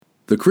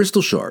The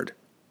Crystal Shard.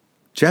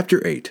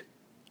 Chapter 8.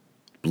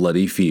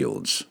 Bloody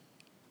Fields.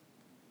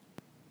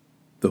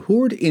 The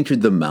horde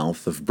entered the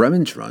mouth of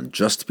Brementrun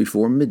just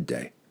before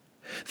midday.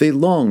 They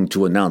longed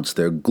to announce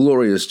their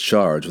glorious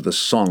charge with a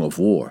song of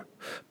war,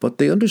 but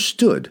they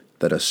understood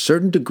that a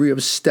certain degree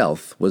of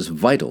stealth was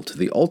vital to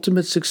the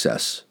ultimate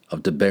success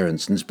of de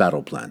Berenson's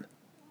battle plan.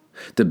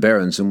 De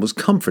Berenson was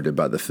comforted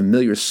by the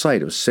familiar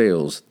sight of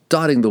sails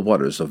dotting the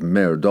waters of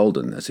Mare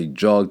Dolden as he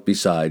jogged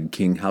beside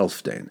King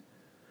Halfdane.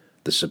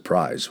 The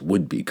surprise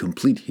would be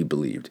complete, he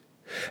believed,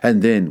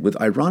 and then, with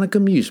ironic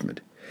amusement,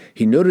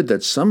 he noted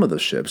that some of the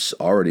ships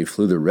already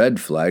flew the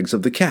red flags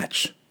of the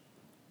catch.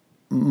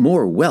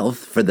 "More wealth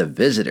for the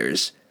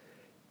visitors,"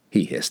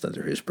 he hissed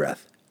under his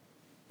breath.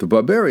 The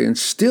barbarians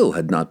still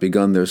had not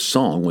begun their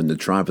song when the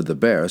tribe of the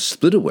Bear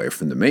split away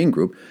from the main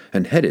group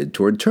and headed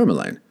toward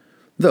Tourmaline,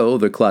 though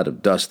the cloud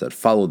of dust that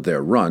followed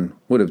their run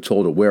would have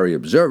told a wary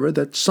observer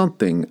that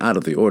something out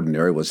of the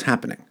ordinary was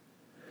happening.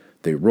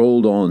 They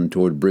rolled on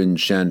toward Bryn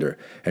Shander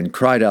and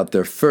cried out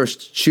their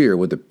first cheer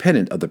when the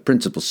pennant of the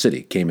principal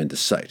city came into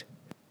sight.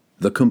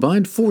 The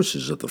combined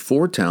forces of the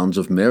four towns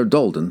of Mare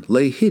Dolden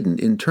lay hidden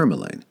in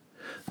Tourmaline.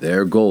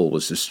 Their goal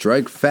was to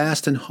strike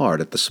fast and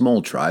hard at the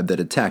small tribe that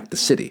attacked the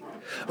city,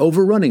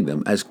 overrunning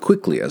them as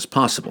quickly as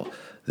possible,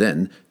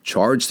 then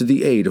charge to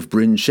the aid of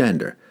Bryn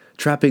Shander,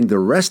 trapping the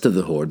rest of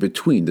the horde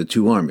between the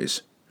two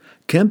armies.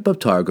 Kemp of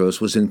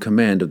Targos was in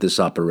command of this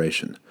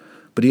operation,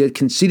 but he had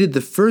conceded the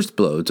first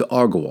blow to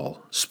Argawal,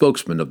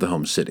 spokesman of the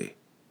home city.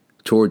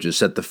 Torches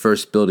set the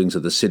first buildings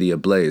of the city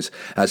ablaze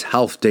as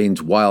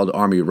Halfdane's wild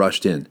army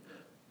rushed in.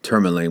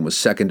 Tourmaline was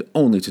second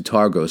only to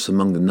Targos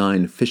among the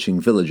 9 fishing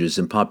villages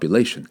in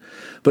population,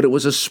 but it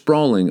was a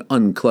sprawling,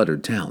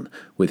 uncluttered town,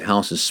 with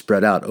houses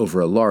spread out over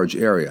a large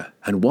area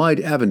and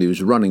wide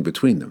avenues running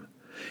between them.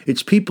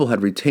 Its people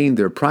had retained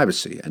their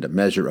privacy and a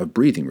measure of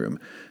breathing room,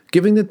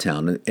 giving the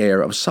town an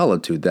air of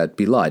solitude that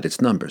belied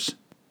its numbers.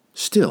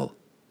 Still,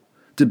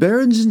 de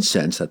Berenson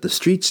sensed that the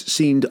streets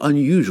seemed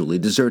unusually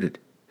deserted.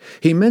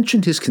 He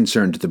mentioned his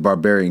concern to the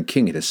barbarian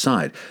king at his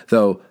side,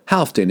 though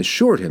Halfdane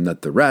assured him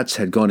that the rats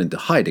had gone into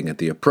hiding at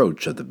the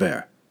approach of the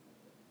bear.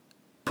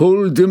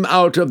 "Pull them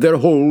out of their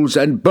holes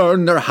and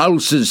burn their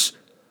houses,"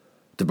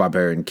 the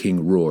barbarian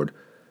king roared.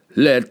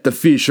 "Let the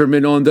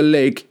fishermen on the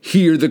lake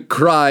hear the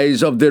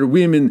cries of their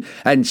women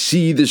and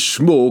see the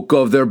smoke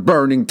of their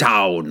burning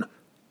town."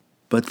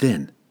 But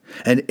then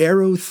an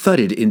arrow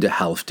thudded into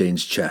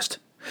Halfdane's chest,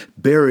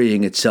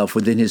 burying itself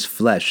within his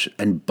flesh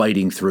and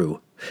biting through,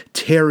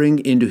 tearing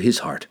into his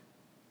heart.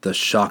 The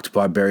shocked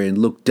barbarian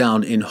looked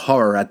down in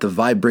horror at the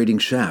vibrating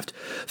shaft,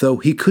 though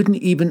he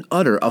couldn't even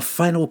utter a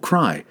final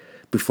cry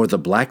before the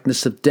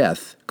blackness of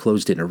death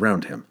closed in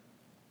around him.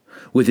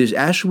 With his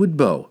ashwood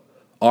bow,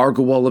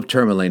 Argawal of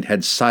Tourmaline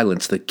had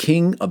silenced the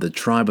king of the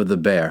tribe of the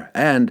Bear,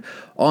 and,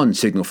 on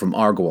signal from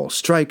Argawal's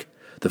strike,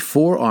 the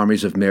 4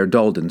 armies of Mare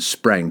Dolden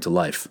sprang to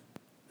life.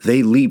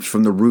 They leaped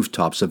from the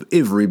rooftops of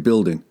every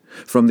building,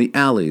 from the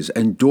alleys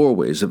and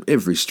doorways of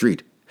every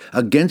street,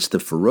 against the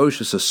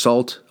ferocious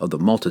assault of the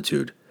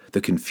multitude. The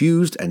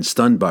confused and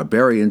stunned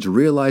barbarians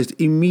realized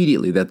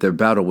immediately that their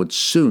battle would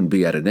soon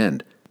be at an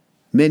end.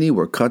 Many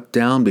were cut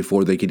down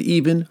before they could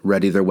even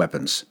ready their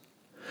weapons.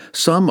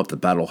 Some of the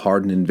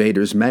battle-hardened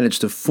invaders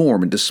managed to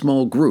form into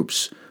small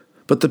groups,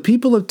 but the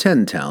people of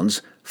 10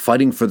 towns,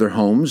 fighting for their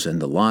homes and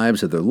the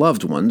lives of their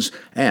loved ones,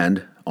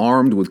 and,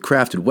 armed with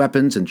crafted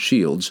weapons and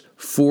shields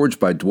forged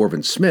by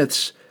dwarven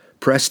smiths,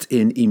 pressed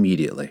in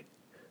immediately.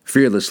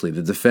 Fearlessly,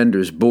 the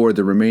defenders bore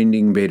the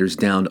remaining invaders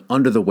down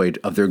under the weight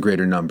of their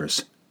greater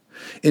numbers.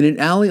 In an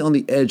alley on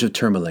the edge of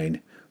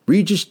Tourmaline,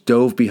 Regis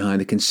dove behind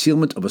the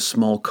concealment of a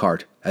small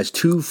cart as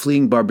 2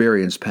 fleeing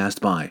barbarians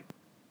passed by.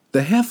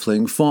 The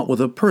halfling fought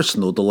with a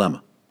personal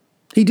dilemma.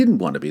 He didn't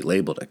want to be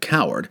labeled a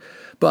coward,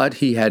 but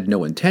he had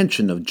no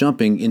intention of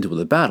jumping into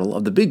the battle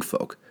of the big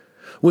folk.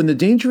 When the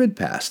danger had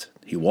passed,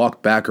 he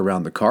walked back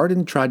around the cart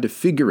and tried to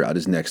figure out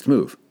his next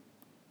move.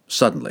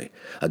 Suddenly,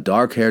 a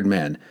dark-haired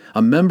man,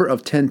 a member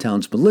of 10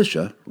 Town's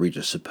militia,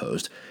 Regis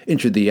supposed,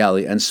 entered the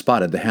alley and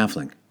spotted the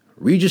halfling.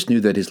 Regis knew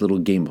that his little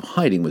game of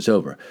hiding was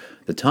over.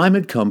 The time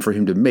had come for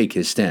him to make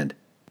his stand.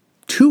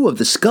 "2 of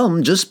the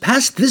scum just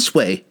passed this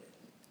way,"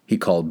 he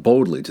called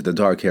boldly to the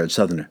dark-haired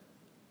southerner.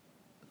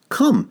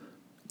 "Come,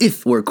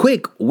 if we're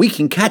quick, we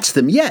can catch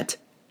them yet."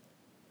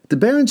 De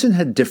Berenson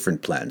had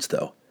different plans,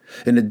 though.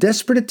 In a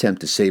desperate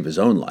attempt to save his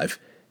own life,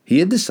 he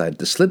had decided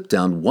to slip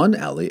down one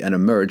alley and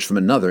emerge from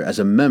another as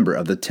a member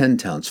of the 10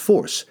 Town's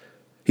force.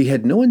 He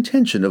had no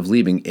intention of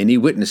leaving any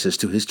witnesses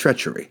to his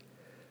treachery.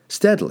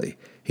 Steadily,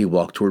 he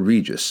walked toward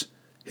Regis,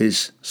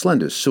 his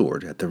slender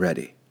sword at the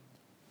ready.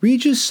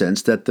 Regis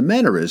sensed that the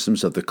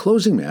mannerisms of the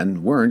closing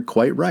man weren't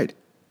quite right.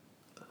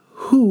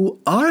 "Who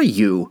are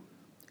you?"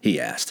 he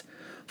asked,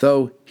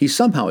 though he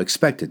somehow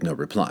expected no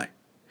reply.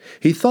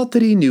 He thought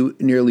that he knew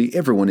nearly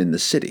everyone in the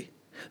city,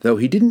 though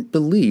he didn't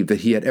believe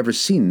that he had ever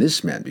seen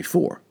this man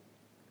before.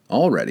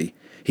 Already,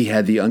 he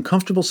had the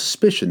uncomfortable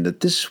suspicion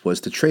that this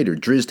was the traitor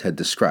Drizzt had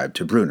described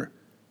to Brunner.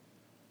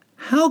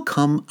 "How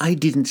come I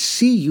didn't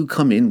see you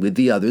come in with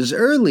the others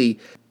early?"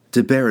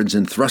 De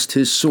Berenson thrust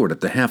his sword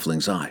at the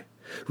halfling's eye.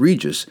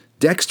 Regis,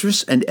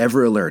 dexterous and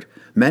ever alert,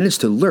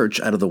 managed to lurch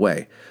out of the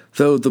way,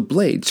 though the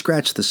blade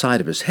scratched the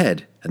side of his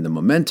head, and the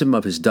momentum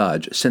of his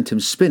dodge sent him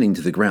spinning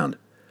to the ground.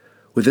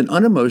 With an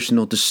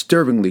unemotional,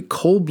 disturbingly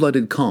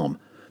cold-blooded calm,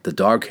 the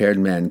dark-haired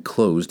man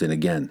closed in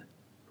again.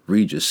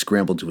 Regis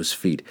scrambled to his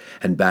feet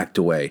and backed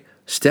away,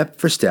 step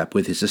for step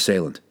with his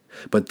assailant.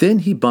 But then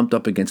he bumped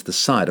up against the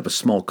side of a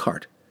small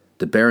cart.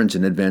 De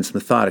Berenson advanced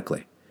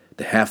methodically.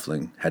 The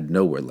halfling had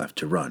nowhere left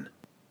to run.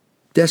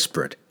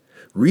 Desperate,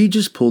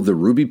 Regis pulled the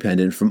ruby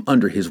pendant from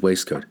under his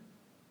waistcoat.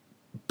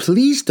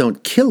 "Please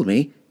don't kill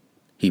me,"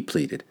 he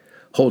pleaded,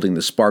 holding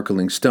the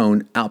sparkling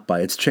stone out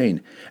by its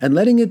chain and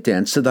letting it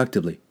dance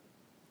seductively.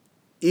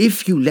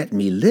 "If you let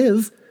me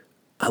live,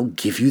 I'll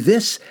give you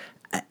this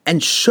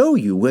and show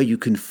you where you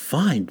can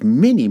find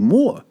many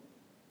more."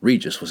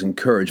 Regis was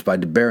encouraged by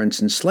De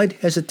Berenson's slight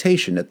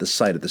hesitation at the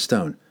sight of the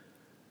stone.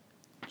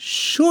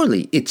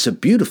 "Surely it's a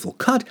beautiful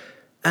cut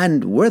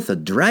and worth a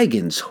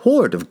dragon's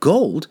hoard of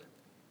gold."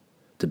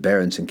 De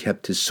Berenson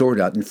kept his sword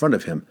out in front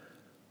of him,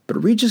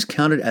 but Regis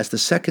counted as the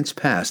seconds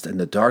passed and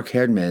the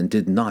dark-haired man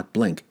did not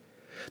blink.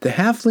 The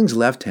halfling's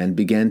left hand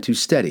began to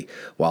steady,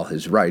 while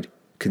his right,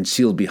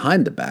 concealed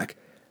behind the back,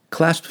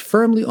 clasped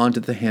firmly onto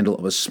the handle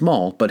of a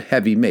small but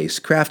heavy mace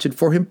crafted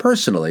for him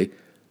personally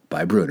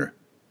by Brunner.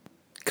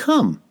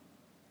 "Come,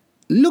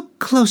 look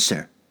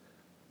closer,"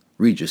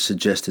 Regis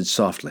suggested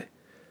softly.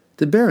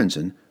 De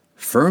Berenson,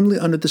 firmly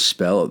under the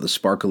spell of the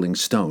sparkling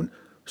stone,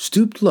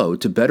 stooped low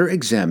to better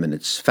examine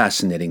its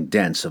fascinating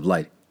dance of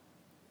light.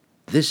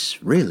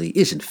 "This really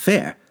isn't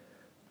fair,"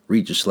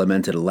 Regis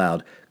lamented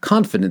aloud,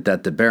 confident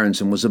that De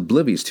Berenson was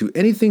oblivious to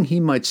anything he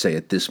might say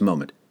at this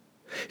moment.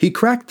 He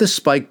cracked the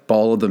spiked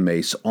ball of the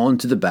mace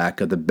onto the back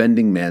of the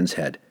bending man's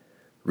head.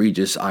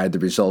 Regis eyed the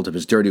result of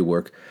his dirty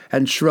work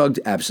and shrugged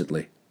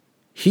absently.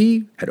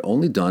 He had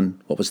only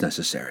done what was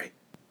necessary.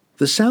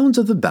 The sounds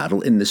of the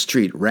battle in the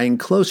street rang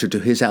closer to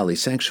his alley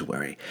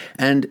sanctuary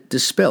and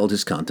dispelled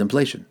his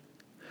contemplation.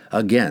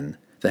 Again,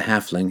 the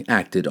halfling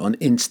acted on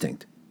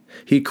instinct.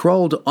 He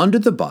crawled under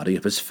the body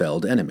of his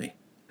felled enemy,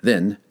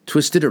 then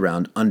twisted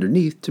around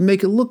underneath to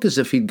make it look as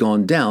if he'd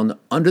gone down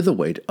under the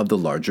weight of the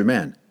larger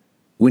man.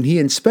 When he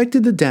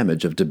inspected the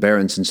damage of De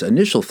Berenson's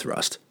initial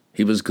thrust,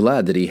 he was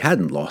glad that he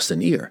hadn't lost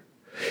an ear.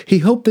 He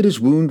hoped that his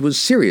wound was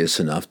serious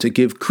enough to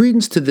give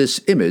credence to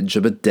this image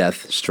of a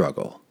death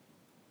struggle.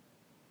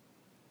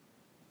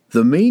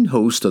 The main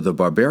host of the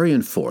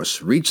barbarian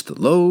force reached the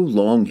low,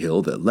 long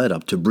hill that led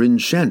up to Bryn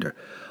Shander,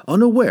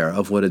 unaware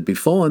of what had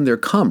befallen their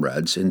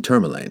comrades in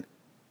Tourmaline.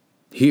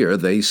 Here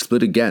they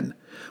split again,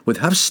 with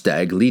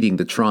Hafstag leading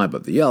the tribe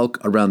of the Elk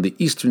around the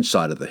eastern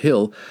side of the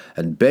hill,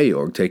 and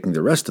Beorg taking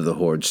the rest of the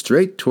horde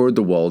straight toward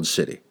the walled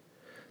city.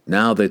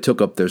 Now they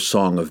took up their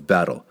song of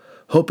battle,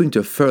 hoping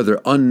to further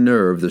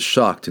unnerve the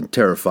shocked and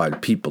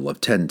terrified people of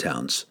 10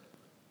 towns.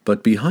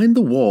 But behind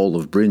the wall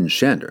of Bryn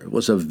Shander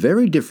was a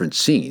very different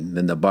scene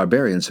than the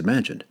barbarians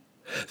imagined.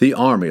 The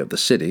army of the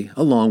city,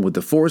 along with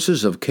the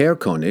forces of Caer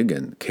Konig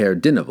and Caer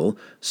Dineval,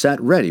 sat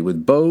ready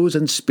with bows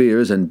and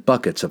spears and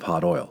buckets of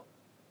hot oil.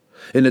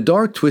 In a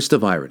dark twist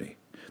of irony,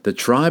 the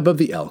tribe of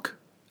the Elk,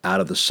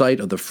 out of the sight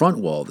of the front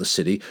wall of the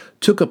city,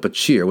 took up a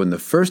cheer when the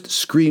first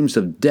screams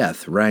of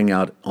death rang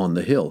out on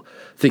the hill,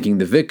 thinking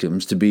the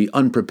victims to be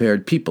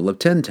unprepared people of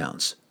 10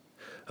 towns.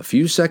 A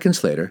few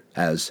seconds later,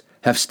 as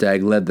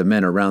Hafstag led the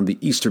men around the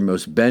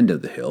easternmost bend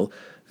of the hill,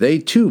 they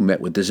too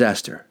met with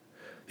disaster.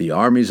 The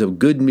armies of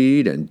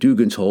Goodmead and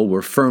Dugan's-Hole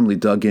were firmly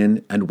dug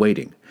in and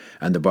waiting,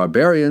 and the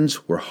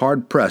barbarians were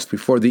hard-pressed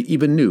before they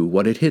even knew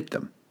what had hit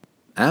them.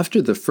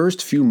 After the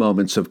first few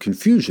moments of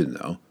confusion,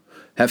 though,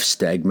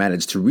 Hafstag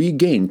managed to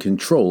regain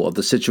control of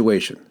the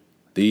situation.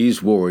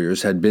 These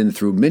warriors had been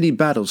through many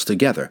battles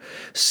together,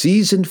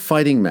 seasoned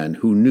fighting men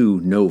who knew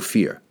no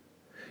fear.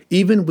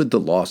 Even with the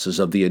losses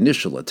of the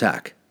initial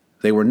attack,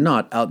 they were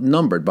not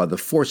outnumbered by the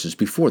forces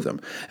before them,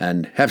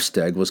 and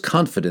Hafstag was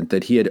confident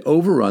that he had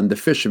overrun the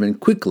fishermen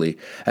quickly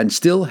and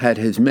still had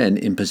his men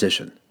in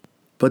position.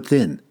 But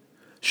then,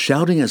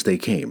 shouting as they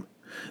came,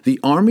 the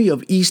army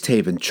of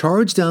Easthaven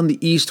charged down the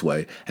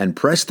eastway and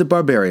pressed the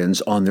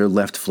barbarians on their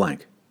left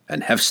flank,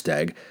 and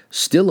Hafstag,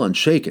 still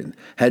unshaken,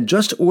 had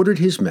just ordered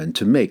his men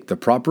to make the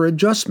proper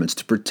adjustments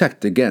to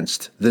protect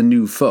against the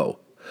new foe,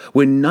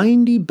 when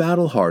 90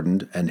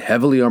 battle-hardened and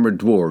heavily armored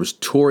dwarves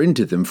tore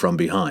into them from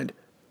behind.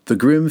 The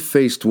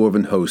grim-faced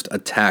dwarven host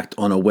attacked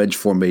on a wedge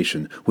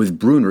formation, with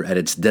Brunner at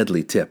its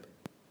deadly tip.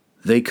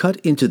 They cut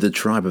into the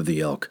tribe of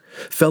the Elk,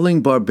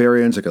 felling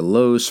barbarians like a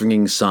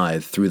low-swinging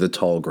scythe through the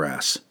tall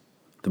grass.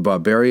 The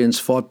barbarians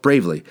fought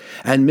bravely,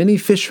 and many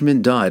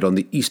fishermen died on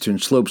the eastern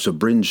slopes of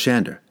Bryn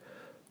Shander.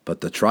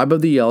 But the tribe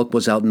of the Elk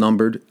was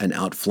outnumbered and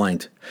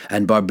outflanked,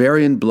 and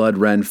barbarian blood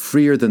ran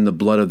freer than the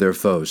blood of their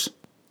foes.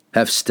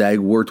 Hafstag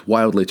worked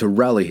wildly to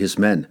rally his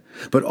men,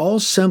 but all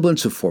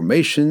semblance of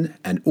formation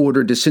and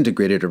order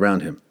disintegrated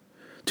around him.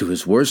 To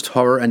his worst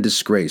horror and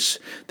disgrace,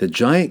 the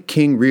giant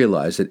king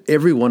realized that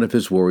every one of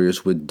his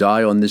warriors would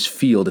die on this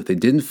field if they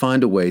didn't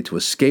find a way to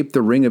escape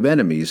the ring of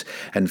enemies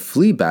and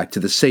flee back to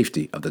the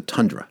safety of the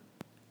tundra.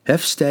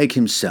 Hefstag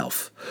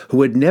himself,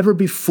 who had never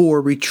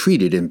before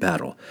retreated in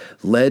battle,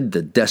 led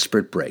the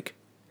desperate break.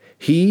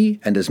 He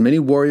and as many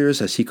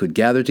warriors as he could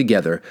gather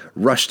together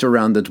rushed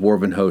around the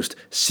dwarven host,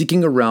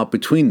 seeking a route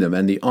between them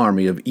and the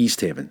army of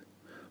Easthaven.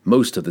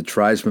 Most of the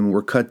tribesmen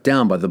were cut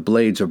down by the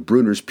blades of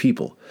Bruner's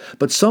people,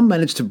 but some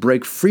managed to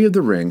break free of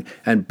the ring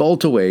and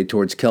bolt away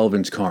towards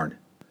Kelvin's cairn.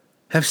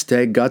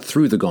 Hefstag got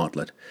through the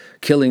gauntlet,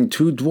 killing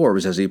 2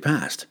 dwarves as he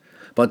passed,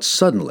 but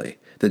suddenly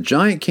the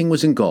giant king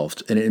was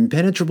engulfed in an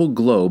impenetrable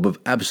globe of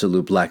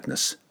absolute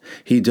blackness.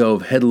 He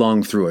dove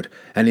headlong through it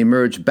and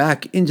emerged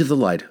back into the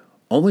light,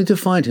 only to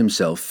find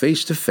himself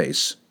face to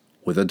face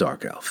with a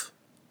dark elf.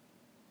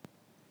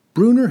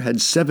 Bruner had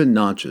 7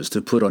 notches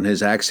to put on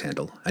his axe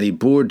handle, and he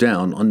bore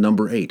down on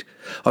number 8,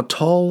 a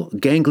tall,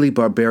 gangly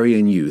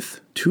barbarian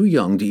youth, too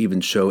young to even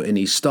show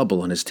any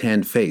stubble on his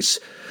tanned face,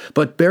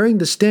 but bearing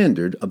the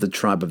standard of the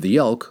tribe of the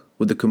Elk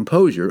with the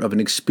composure of an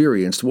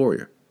experienced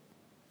warrior.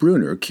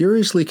 Bruner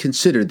curiously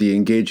considered the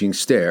engaging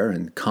stare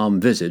and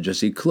calm visage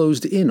as he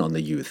closed in on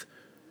the youth.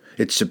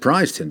 It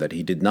surprised him that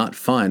he did not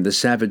find the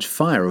savage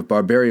fire of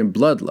barbarian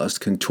bloodlust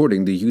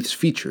contorting the youth's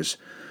features,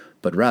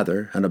 but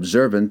rather an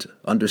observant,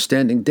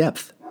 understanding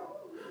depth.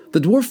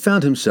 The dwarf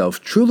found himself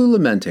truly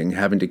lamenting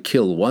having to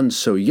kill one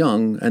so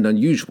young and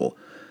unusual,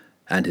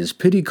 and his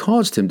pity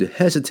caused him to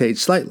hesitate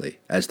slightly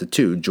as the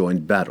 2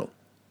 joined battle.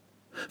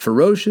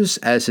 Ferocious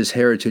as his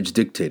heritage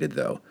dictated,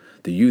 though,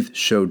 the youth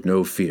showed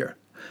no fear,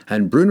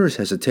 and Bruner's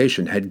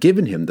hesitation had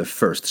given him the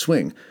first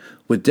swing.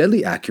 With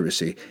deadly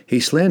accuracy, he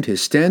slammed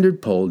his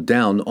standard pole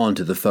down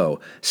onto the foe,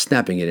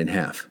 snapping it in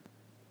half.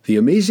 The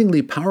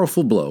amazingly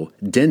powerful blow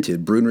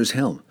dented Bruner's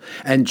helm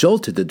and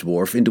jolted the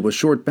dwarf into a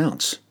short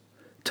bounce.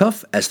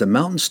 Tough as the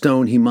mountain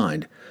stone he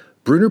mined,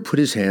 Bruner put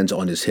his hands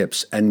on his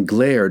hips and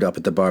glared up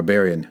at the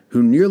barbarian,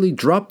 who nearly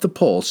dropped the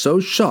pole, so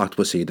shocked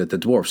was he that the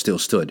dwarf still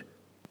stood.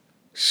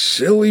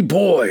 "Silly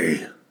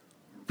boy,"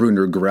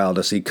 Bruner growled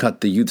as he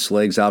cut the youth's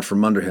legs out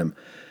from under him.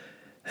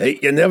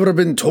 "Ain't you never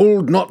been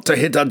told not to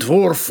hit a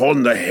dwarf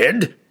on the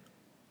head?"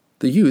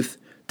 The youth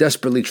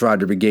desperately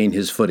tried to regain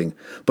his footing,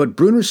 but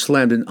Bruner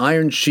slammed an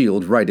iron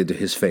shield right into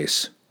his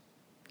face.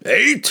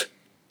 "8!"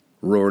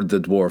 roared the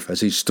dwarf as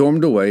he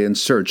stormed away in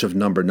search of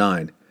number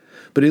 9.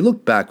 But he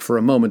looked back for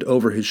a moment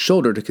over his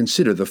shoulder to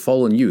consider the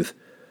fallen youth,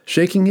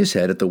 shaking his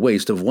head at the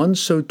waist of one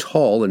so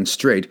tall and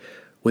straight,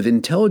 with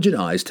intelligent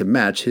eyes to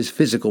match his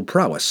physical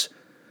prowess,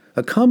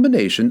 a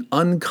combination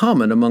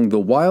uncommon among the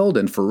wild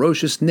and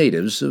ferocious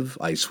natives of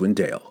Icewind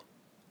Dale.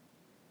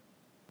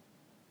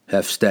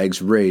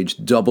 Hefstag's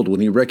rage doubled when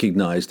he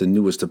recognized the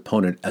newest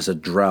opponent as a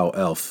drow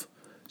elf.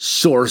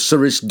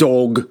 "Sorceress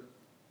dog!"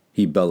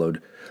 he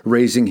bellowed,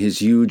 raising his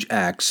huge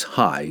axe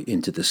high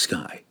into the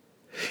sky.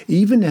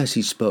 Even as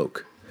he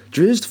spoke,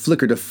 Drizzt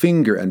flickered a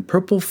finger and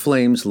purple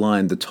flames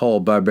lined the tall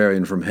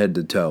barbarian from head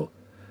to toe.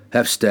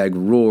 Hefstag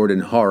roared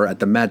in horror at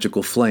the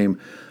magical flame,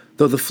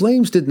 though the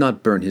flames did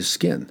not burn his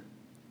skin.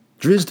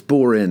 Drizzt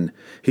bore in,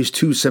 his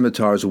 2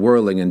 scimitars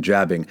whirling and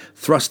jabbing,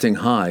 thrusting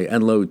high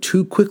and low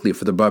too quickly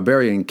for the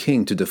barbarian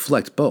king to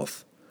deflect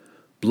both.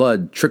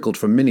 Blood trickled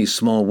from many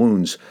small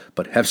wounds,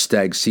 but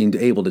Hefstag seemed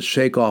able to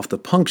shake off the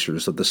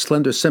punctures of the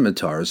slender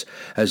scimitars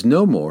as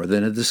no more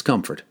than a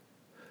discomfort.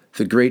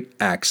 The great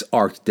axe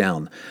arced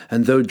down,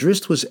 and though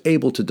Drizzt was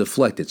able to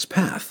deflect its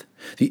path,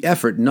 the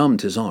effort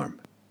numbed his arm.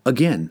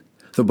 Again,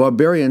 the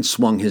barbarian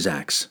swung his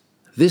axe.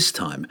 This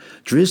time,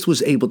 Drizzt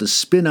was able to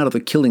spin out of the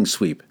killing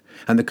sweep,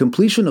 and the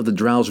completion of the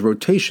drow's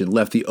rotation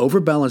left the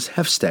overbalanced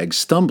Hefstag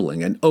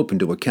stumbling and open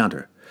to a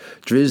counter.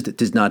 Drizzt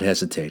did not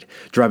hesitate,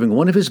 driving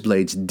one of his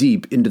blades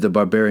deep into the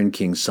barbarian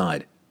king's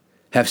side.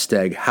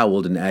 Hefstag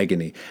howled in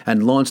agony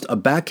and launched a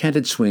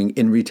backhanded swing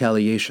in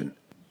retaliation.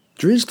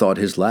 Drizzt thought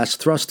his last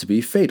thrust to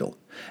be fatal,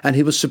 and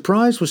his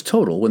surprise was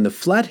total when the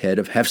flat head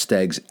of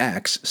Hefstag's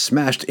axe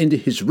smashed into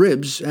his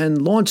ribs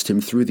and launched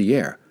him through the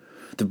air.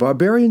 The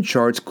barbarian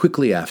charged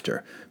quickly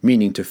after,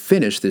 meaning to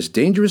finish this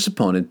dangerous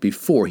opponent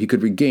before he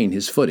could regain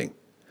his footing.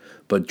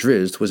 But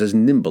Drizzt was as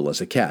nimble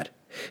as a cat.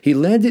 He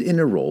landed in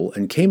a roll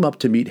and came up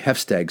to meet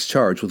Hefstag's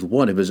charge with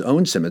one of his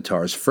own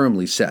scimitars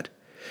firmly set.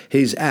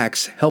 His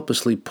axe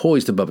helplessly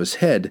poised above his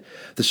head,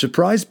 the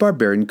surprised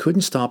barbarian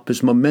couldn't stop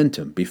his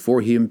momentum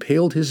before he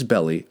impaled his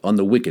belly on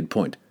the wicked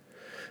point.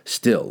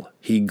 Still,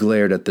 he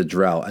glared at the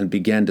drow and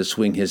began to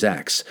swing his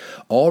axe.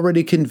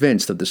 Already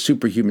convinced of the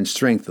superhuman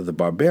strength of the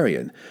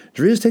barbarian,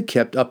 Drizzt had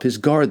kept up his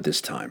guard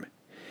this time.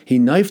 He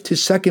knifed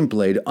his second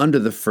blade under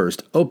the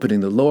first,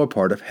 opening the lower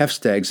part of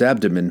Hefstag's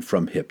abdomen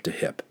from hip to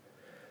hip.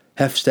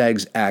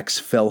 Hefstag's axe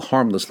fell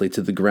harmlessly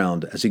to the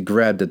ground as he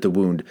grabbed at the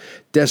wound,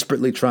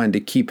 desperately trying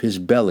to keep his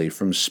belly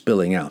from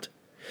spilling out.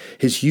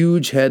 His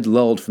huge head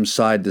lolled from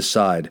side to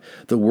side.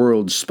 The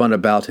world spun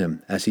about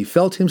him as he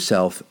felt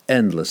himself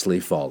endlessly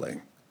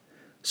falling.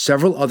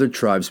 Several other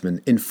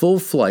tribesmen, in full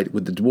flight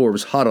with the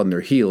dwarves hot on their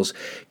heels,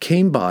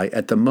 came by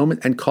at the moment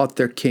and caught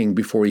their king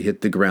before he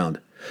hit the ground.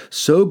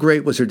 So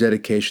great was their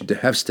dedication to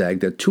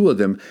Hefstag that two of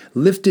them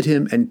lifted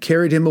him and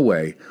carried him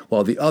away,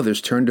 while the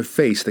others turned to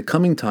face the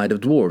coming tide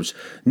of dwarves,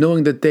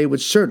 knowing that they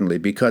would certainly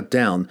be cut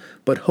down,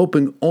 but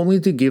hoping only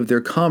to give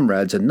their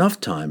comrades enough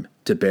time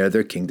to bear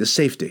their king to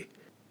safety.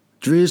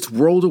 Drizzt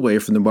whirled away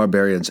from the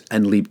barbarians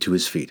and leaped to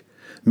his feet,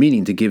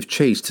 meaning to give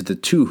chase to the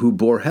two who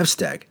bore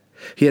Hefstag.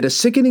 He had a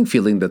sickening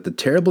feeling that the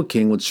terrible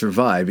king would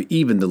survive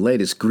even the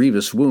latest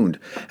grievous wound,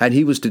 and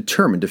he was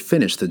determined to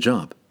finish the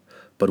job.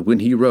 But when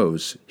he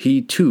rose,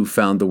 he too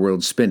found the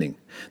world spinning.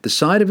 The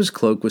side of his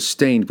cloak was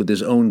stained with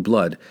his own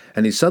blood,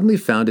 and he suddenly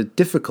found it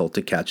difficult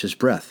to catch his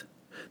breath.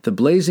 The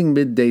blazing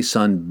midday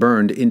sun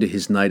burned into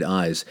his night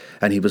eyes,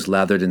 and he was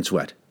lathered in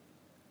sweat.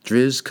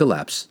 Drizzt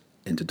collapsed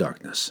into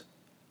darkness.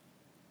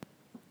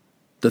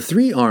 The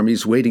three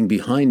armies waiting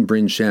behind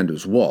Bryn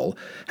Shander's wall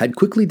had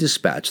quickly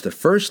dispatched the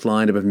first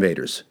line of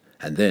invaders,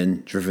 and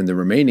then driven the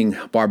remaining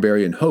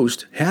barbarian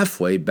host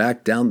halfway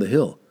back down the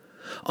hill.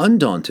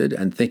 Undaunted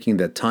and thinking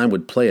that time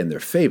would play in their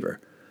favor,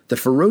 the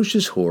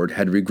ferocious horde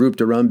had regrouped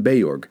around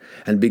Beorg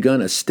and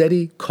begun a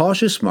steady,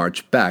 cautious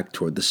march back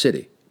toward the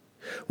city.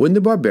 When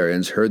the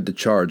barbarians heard the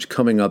charge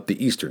coming up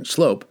the eastern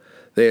slope,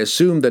 they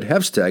assumed that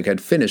Hefstag had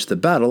finished the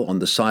battle on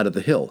the side of the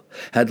hill,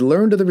 had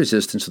learned of the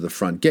resistance of the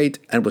front gate,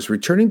 and was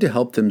returning to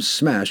help them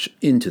smash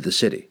into the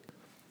city.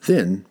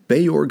 Then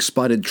Beorg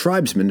spotted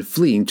tribesmen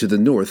fleeing to the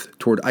north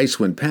toward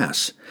Icewind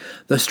Pass,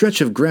 the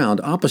stretch of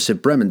ground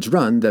opposite Bremen's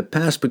Run that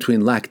passed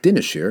between Lac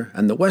Dineshire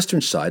and the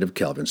western side of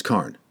Kelvin's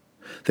Cairn.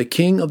 The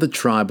king of the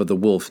tribe of the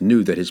Wolf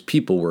knew that his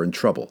people were in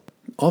trouble.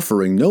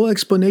 Offering no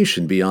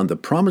explanation beyond the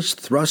promised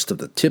thrust of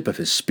the tip of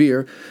his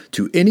spear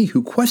to any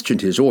who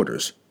questioned his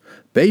orders,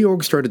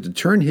 Beorg started to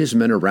turn his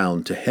men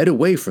around to head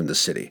away from the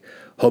city,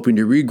 hoping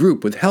to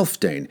regroup with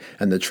Healfdene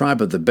and the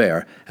tribe of the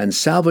Bear and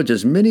salvage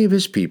as many of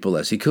his people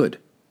as he could.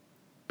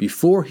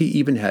 Before he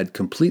even had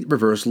complete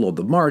reversal of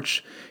the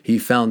march, he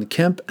found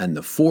Kemp and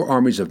the four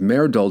armies of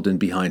Maer Duldan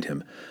behind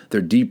him,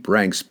 their deep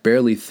ranks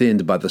barely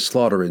thinned by the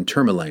slaughter in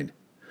Tourmaline.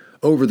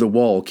 Over the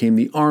wall came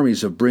the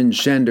armies of Bryn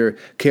Shander,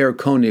 Caer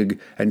Konig,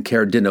 and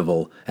Caer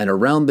Dineval, and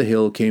around the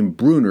hill came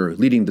Brunner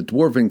leading the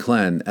Dwarven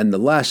clan and the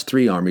last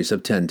three armies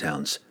of 10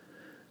 towns.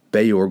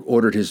 Beorg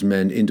ordered his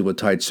men into a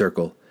tight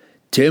circle.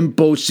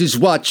 "Tempos is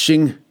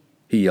watching,"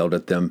 he yelled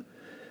at them.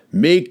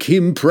 "Make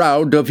him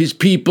proud of his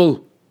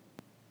people."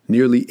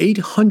 Nearly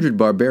 800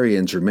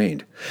 barbarians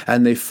remained,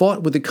 and they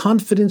fought with the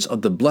confidence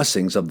of the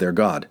blessings of their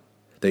god.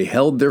 They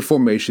held their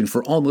formation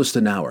for almost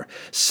an hour,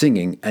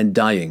 singing and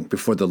dying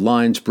before the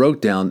lines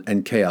broke down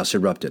and chaos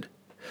erupted.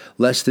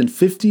 Less than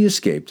 50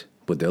 escaped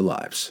with their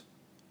lives.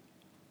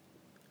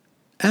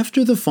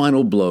 After the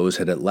final blows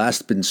had at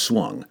last been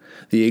swung,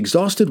 the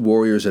exhausted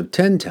warriors of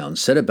 10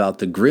 towns set about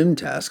the grim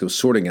task of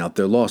sorting out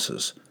their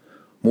losses.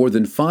 More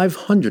than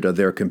 500 of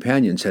their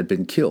companions had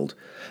been killed,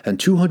 and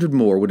 200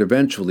 more would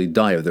eventually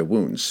die of their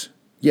wounds.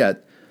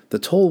 Yet, the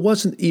toll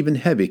wasn't even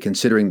heavy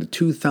considering the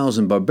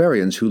 2,000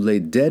 barbarians who lay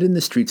dead in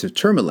the streets of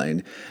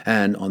Tourmaline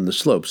and on the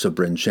slopes of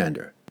Bryn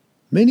Shander.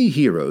 Many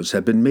heroes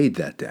had been made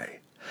that day,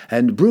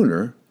 and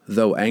Brunner,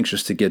 though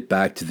anxious to get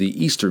back to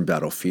the eastern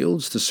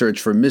battlefields to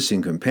search for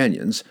missing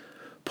companions,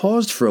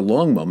 paused for a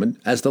long moment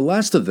as the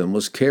last of them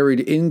was carried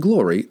in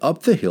glory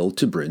up the hill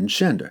to Bryn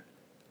Shander.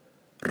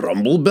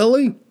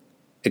 "Rumblebelly?"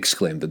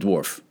 exclaimed the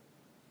dwarf.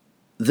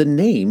 "The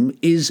name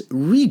is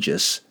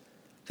Regis,"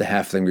 the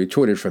halfling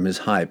retorted from his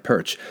high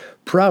perch,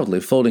 proudly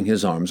folding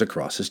his arms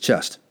across his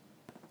chest.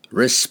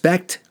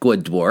 "Respect,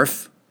 good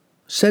dwarf,"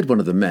 said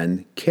one of the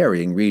men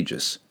carrying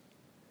Regis.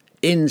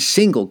 "In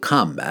single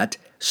combat,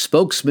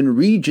 spokesman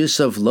Regis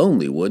of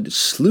Lonelywood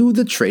slew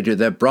the traitor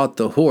that brought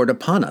the horde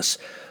upon us,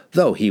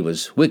 though he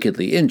was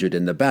wickedly injured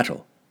in the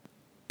battle."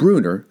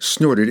 Brunner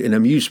snorted in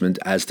amusement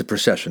as the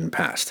procession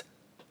passed.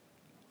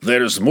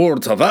 "There's more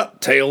to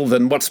that tale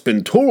than what's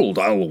been told,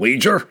 I'll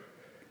wager."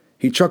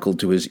 He chuckled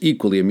to his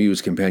equally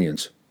amused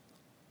companions.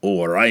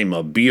 "Or I'm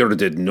a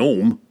bearded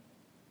gnome."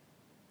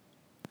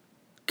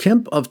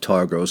 Kemp of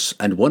Targos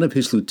and one of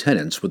his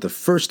lieutenants were the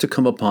first to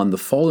come upon the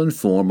fallen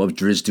form of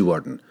Drizzt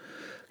Do'Urden.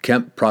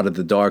 Kemp prodded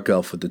the dark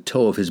elf with the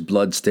toe of his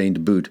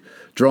blood-stained boot,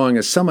 drawing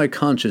a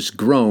semi-conscious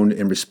groan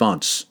in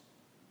response.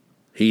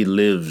 "He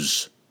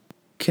lives,"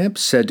 Kemp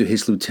said to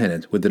his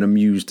lieutenant with an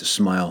amused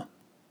smile.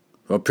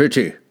 "A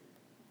pity."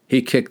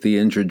 He kicked the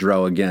injured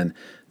drow again,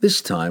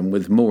 this time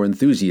with more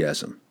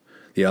enthusiasm.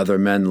 The other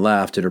men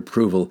laughed in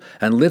approval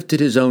and lifted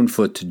his own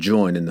foot to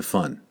join in the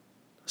fun.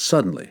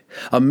 Suddenly,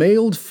 a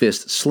mailed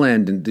fist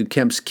slammed into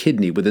Kemp's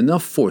kidney with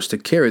enough force to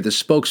carry the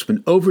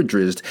spokesman over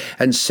Drizzt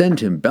and send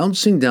him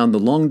bouncing down the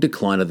long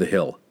decline of the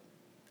hill.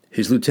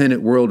 His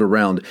lieutenant whirled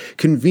around,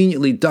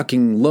 conveniently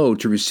ducking low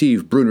to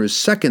receive Brunner's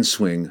second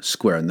swing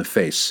square in the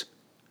face.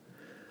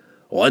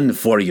 "One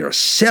for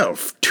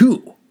yourself,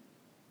 too,"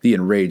 the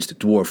enraged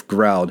dwarf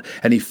growled,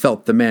 and he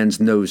felt the man's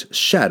nose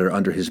shatter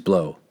under his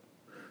blow.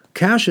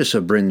 Cassius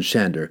of Bryn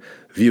Shander,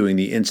 viewing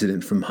the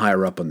incident from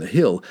higher up on the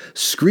hill,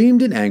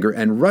 screamed in anger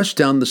and rushed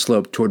down the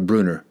slope toward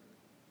Brunner.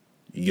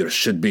 "You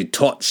should be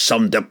taught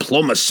some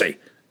diplomacy,"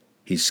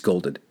 he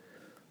scolded.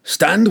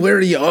 "Stand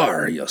where ye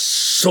are, you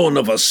son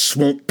of a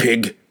swamp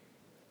pig,"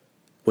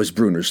 was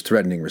Bruner's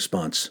threatening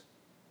response.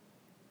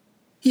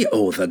 "Ye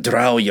owe the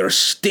drow your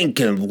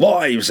stinking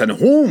lives and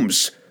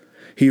homes,"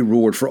 he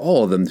roared for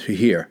all of them to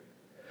hear.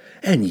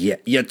 "And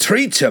yet ye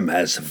treat him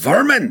as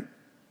vermin."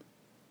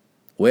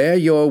 "Wear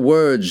your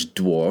words,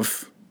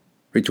 dwarf,"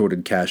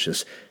 retorted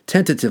Cassius,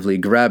 tentatively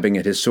grabbing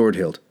at his sword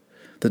hilt.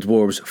 The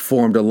dwarves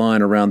formed a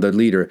line around their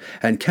leader,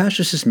 and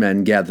Cassius's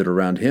men gathered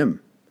around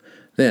him.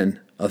 Then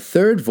a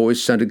third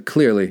voice sounded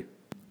clearly.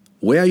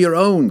 "Wear your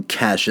own,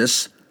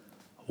 Cassius,"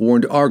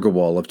 warned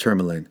Argawal of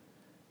Tourmaline.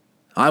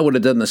 "I would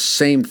have done the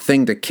same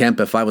thing to Kemp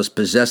if I was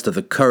possessed of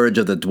the courage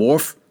of the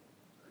dwarf."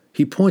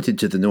 He pointed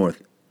to the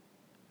north.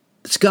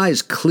 "The sky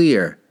is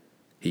clear,"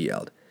 he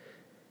yelled.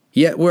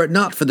 "Yet were it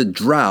not for the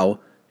drow,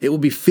 it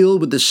would be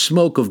filled with the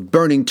smoke of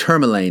burning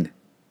Tourmaline."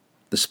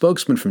 The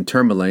spokesman from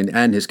Tourmaline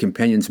and his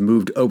companions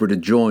moved over to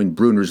join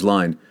Bruner's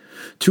line.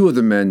 Two of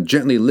the men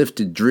gently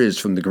lifted Driz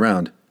from the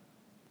ground.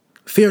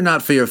 "Fear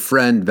not for your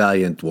friend,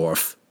 valiant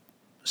dwarf,"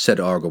 said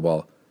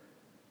Argawal.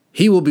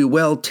 "He will be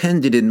well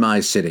tended in my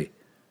city.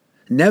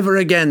 Never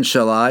again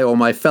shall I or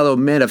my fellow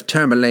men of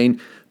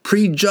Tourmaline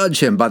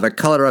prejudge him by the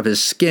color of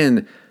his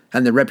skin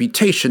and the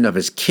reputation of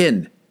his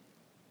kin."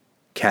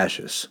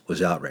 Cassius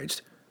was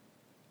outraged.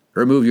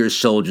 "Remove your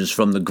soldiers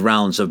from the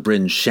grounds of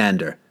Bryn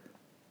Shander,"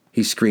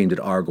 he screamed at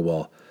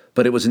Argawal,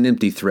 but it was an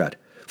empty threat,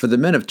 for the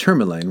men of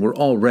Tourmaline were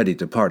already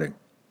departing.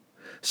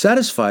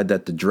 Satisfied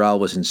that the drow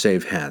was in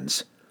safe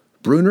hands,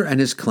 Bruner and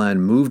his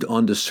clan moved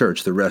on to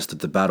search the rest of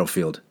the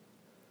battlefield.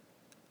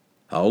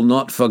 "I'll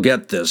not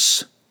forget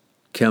this,"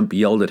 Kemp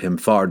yelled at him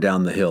far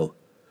down the hill.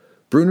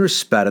 Bruner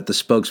spat at the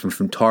spokesman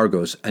from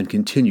Targos and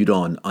continued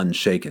on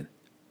unshaken.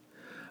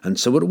 And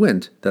so it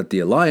went that the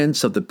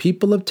alliance of the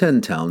people of 10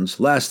 Towns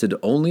lasted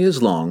only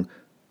as long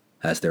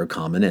as their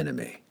common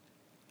enemy.